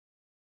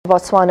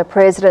Botswana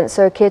President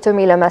Sir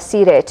Ketumile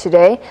Masire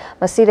today.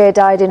 Masire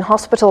died in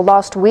hospital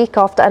last week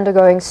after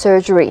undergoing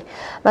surgery.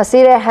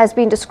 Masire has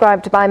been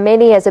described by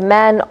many as a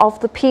man of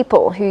the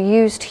people who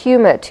used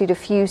humour to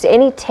diffuse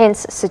any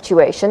tense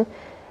situation.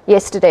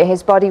 Yesterday,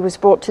 his body was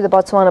brought to the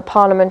Botswana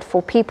Parliament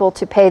for people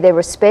to pay their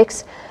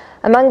respects.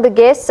 Among the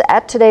guests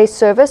at today's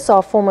service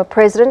are former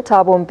President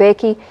Thabo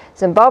Mbeki,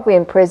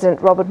 Zimbabwean President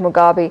Robert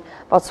Mugabe,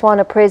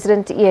 Botswana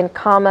President Ian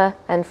Khama,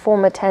 and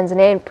former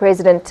Tanzanian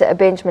President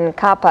Benjamin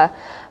Mkapa,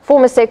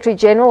 former Secretary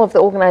General of the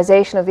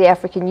Organization of the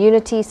African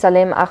Unity,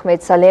 Salem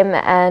Ahmed Salem,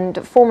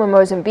 and former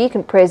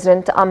Mozambican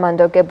President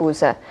Armando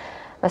Guebuza.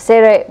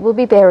 Masire will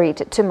be buried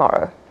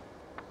tomorrow.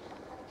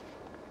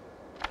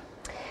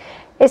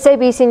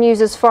 SABC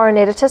News' foreign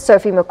editor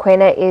Sophie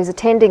Mokoena is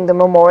attending the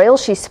memorial.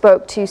 She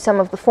spoke to some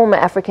of the former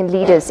African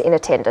leaders in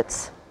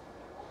attendance.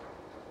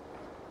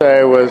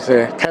 I was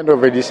kind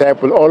of a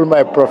disciple. All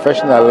my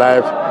professional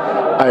life,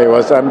 I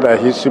was under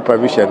his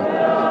supervision,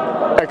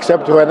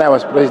 except when I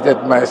was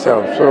president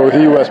myself. So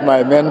he was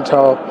my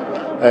mentor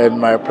and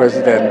my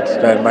president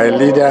and my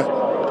leader,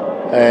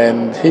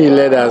 and he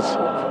led us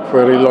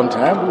for a very long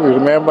time. We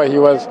remember he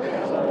was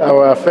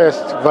our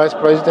first vice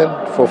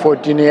president for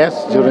 14 years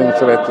during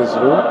Threate's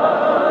rule,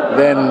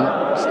 then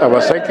our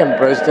second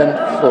president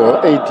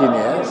for 18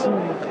 years.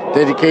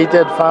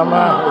 Dedicated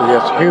farmer, he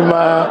has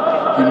humor,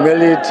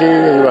 humility,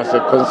 he was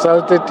a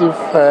consultative,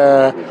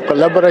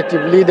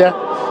 collaborative leader.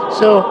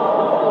 So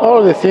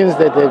all the things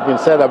that have been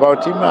said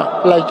about him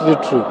are largely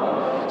true.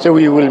 So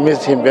we will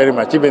miss him very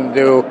much, even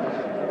though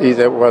he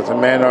was a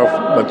man of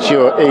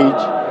mature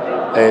age,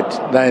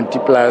 at 90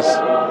 plus,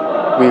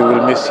 we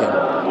will miss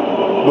him.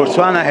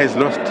 Botswana has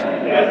lost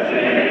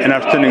an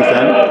outstanding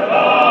son.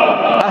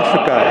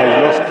 Africa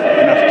has lost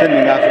an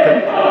outstanding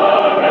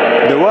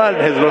African. The world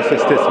has lost a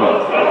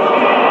statesman.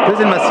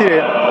 President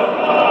Masire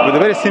was a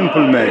very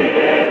simple man,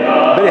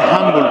 very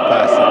humble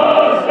person,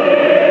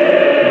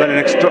 but an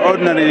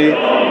extraordinarily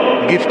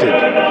gifted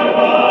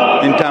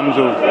in terms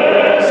of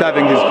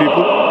serving his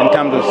people, in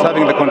terms of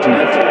serving the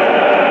continent.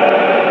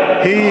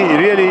 He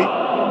really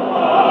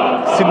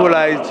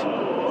symbolized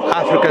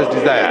Africa's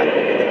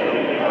desire.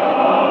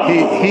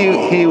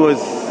 He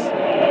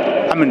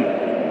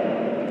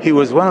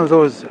was one of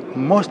those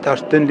most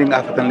outstanding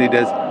African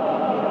leaders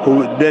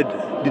who did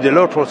a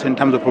lot also in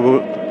terms of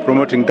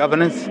promoting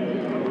governance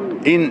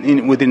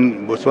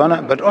within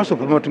Botswana, but also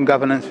promoting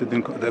governance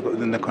within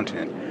the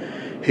continent.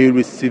 He will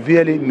be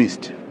severely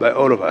missed by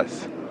all of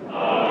us.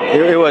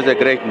 He was a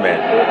great man,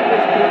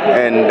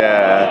 and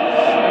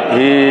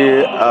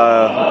he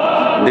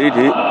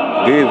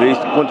gave his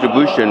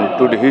contribution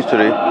to the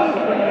history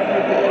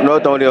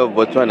not only of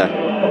Botswana,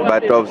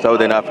 but of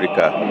Southern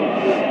Africa,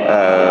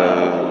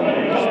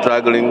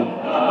 struggling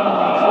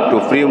to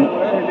free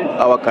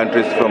our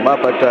countries from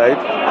apartheid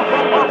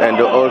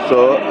and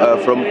also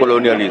from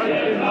colonialism.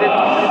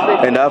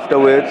 And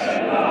afterwards,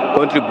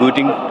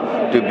 contributing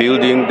to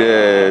building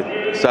the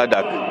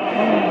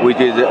SADC, which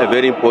is a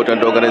very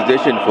important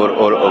organization for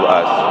all of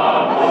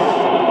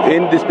us.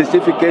 In the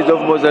specific case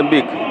of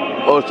Mozambique,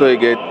 also he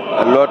get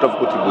a lot of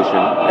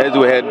contribution. As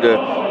we had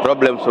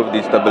problems of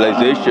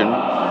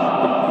destabilization,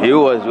 he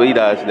was with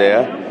us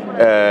there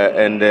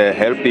and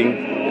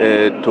helping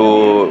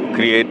to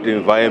create the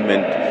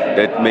environment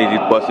that made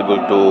it possible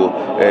to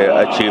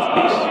achieve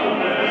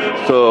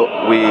peace. So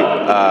we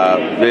are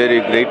very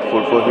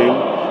grateful for him,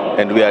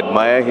 and we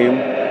admire him,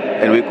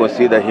 and we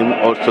consider him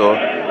also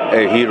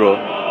a hero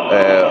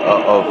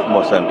of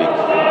Mozambique.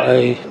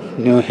 I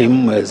knew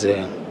him as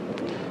a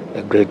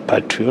great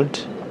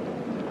patriot,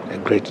 a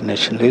great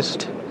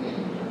nationalist,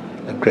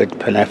 a great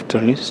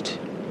Pan-Africanist,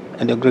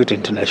 and a great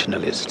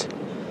internationalist.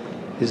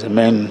 He's a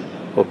man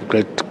of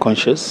great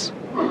conscience,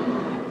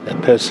 a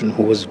person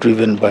who was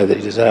driven by the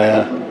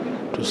desire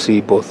to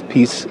see both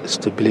peace,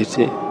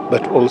 stability,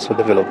 but also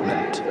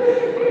development.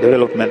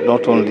 Development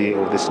not only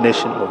of this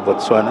nation of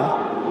Botswana,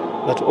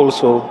 but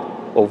also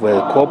of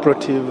a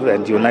cooperative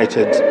and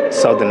united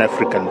Southern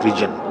African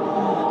region,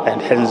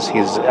 and hence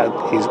his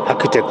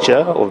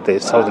architecture of the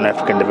Southern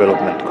African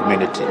Development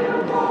Community.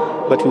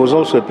 But he was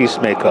also a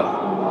peacemaker.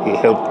 He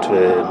helped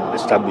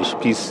establish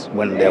peace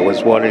when there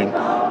was warring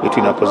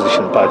between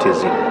opposition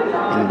parties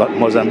in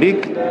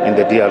Mozambique, in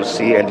the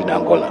DRC, and in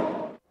Angola.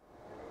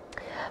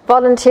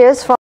 Volunteers from